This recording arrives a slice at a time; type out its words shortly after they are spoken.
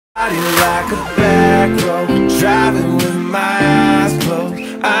Body like a back road, driving with my eyes closed.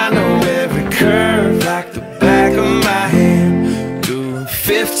 I know every curve like the back of my hand. Doing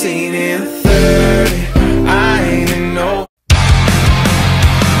 15 and 30, I ain't in no.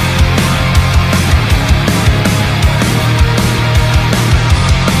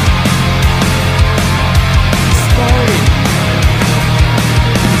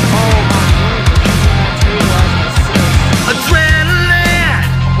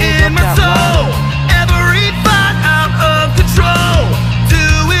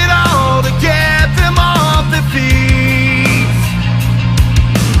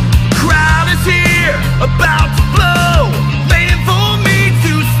 About to blow, waiting for me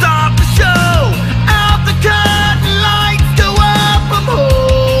to start the show. Out the curtain, lights go up, I'm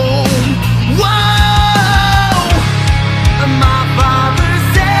home. Whoa! And my father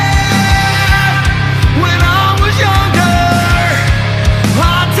said, when I was younger,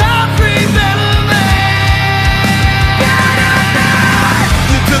 hard times remember me.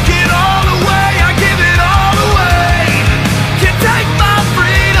 You took it all away, I give it all away. Can't take my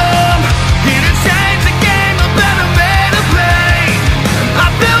freedom, here to change the game, a better man to play. I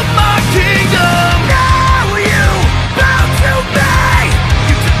built my kingdom. Now you bow to me.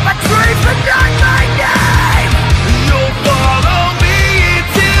 You took my dreams but not my name. You'll follow me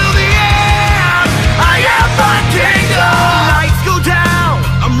until the end. I am my kingdom. Lights go down,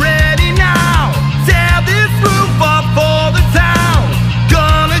 I'm ready now. Tear this roof off for the town.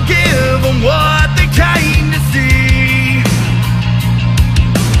 Gonna give them what they came to see.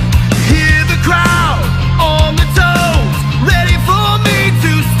 Hear the crowd on the toes, ready for me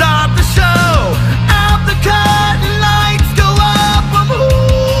to start the show. Out the curtain, lights go up, I'm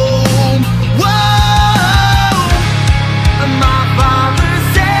home. Whoa! And my father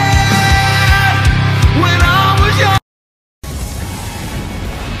said, when I was young.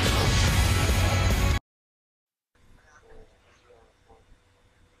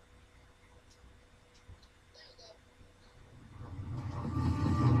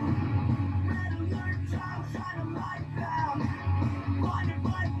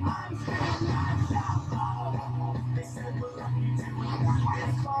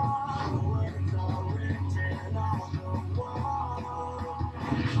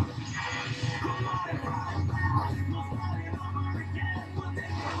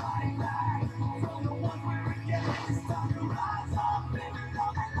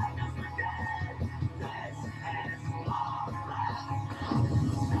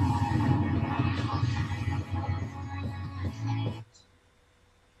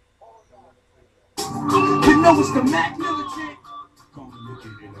 You know it's the Mac militant.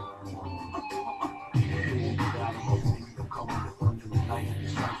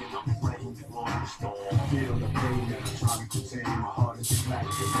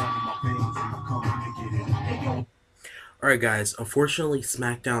 Alright guys, unfortunately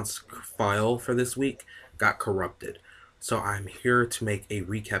SmackDown's file for this week got corrupted. So I'm here to make a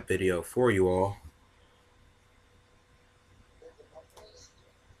recap video for you all.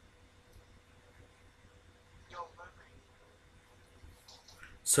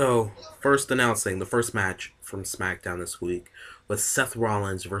 So, first announcing the first match from SmackDown this week was Seth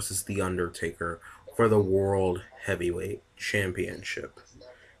Rollins versus The Undertaker for the World Heavyweight Championship,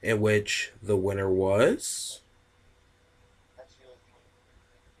 in which the winner was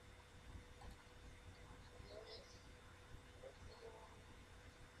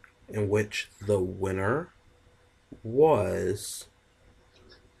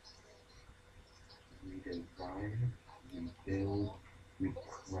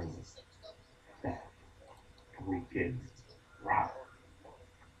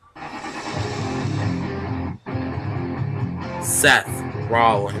Seth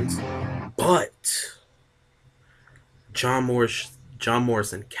Rollins, but John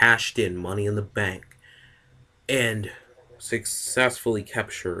Morrison cashed in Money in the Bank and successfully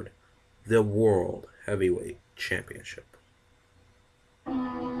captured the World Heavyweight Championship.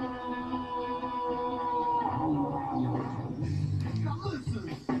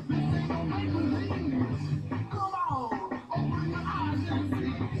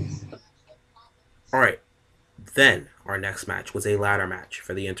 Alright, then our next match was a ladder match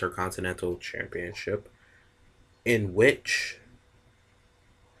for the Intercontinental Championship, in which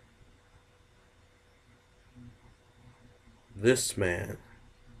this man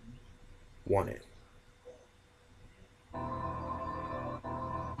won it.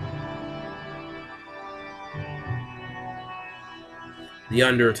 The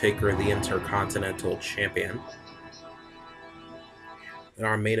Undertaker, the Intercontinental Champion. And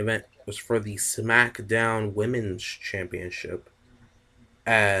our main event was for the SmackDown Women's Championship,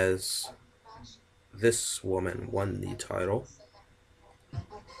 as this woman won the title.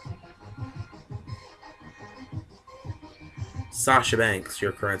 Sasha Banks,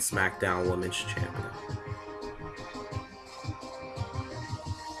 your current SmackDown Women's Champion.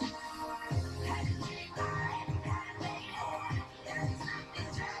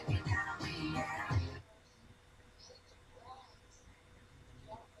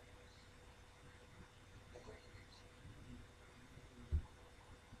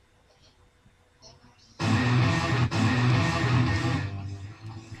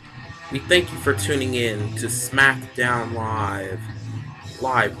 We thank you for tuning in to SmackDown live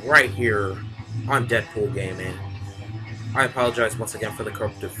right here on Deadpool Gaming. I apologize once again for the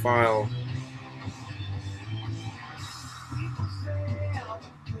corrupted file.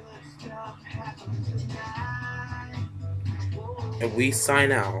 And we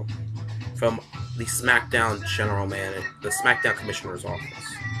sign out from the SmackDown General Manager, the SmackDown Commissioner's office.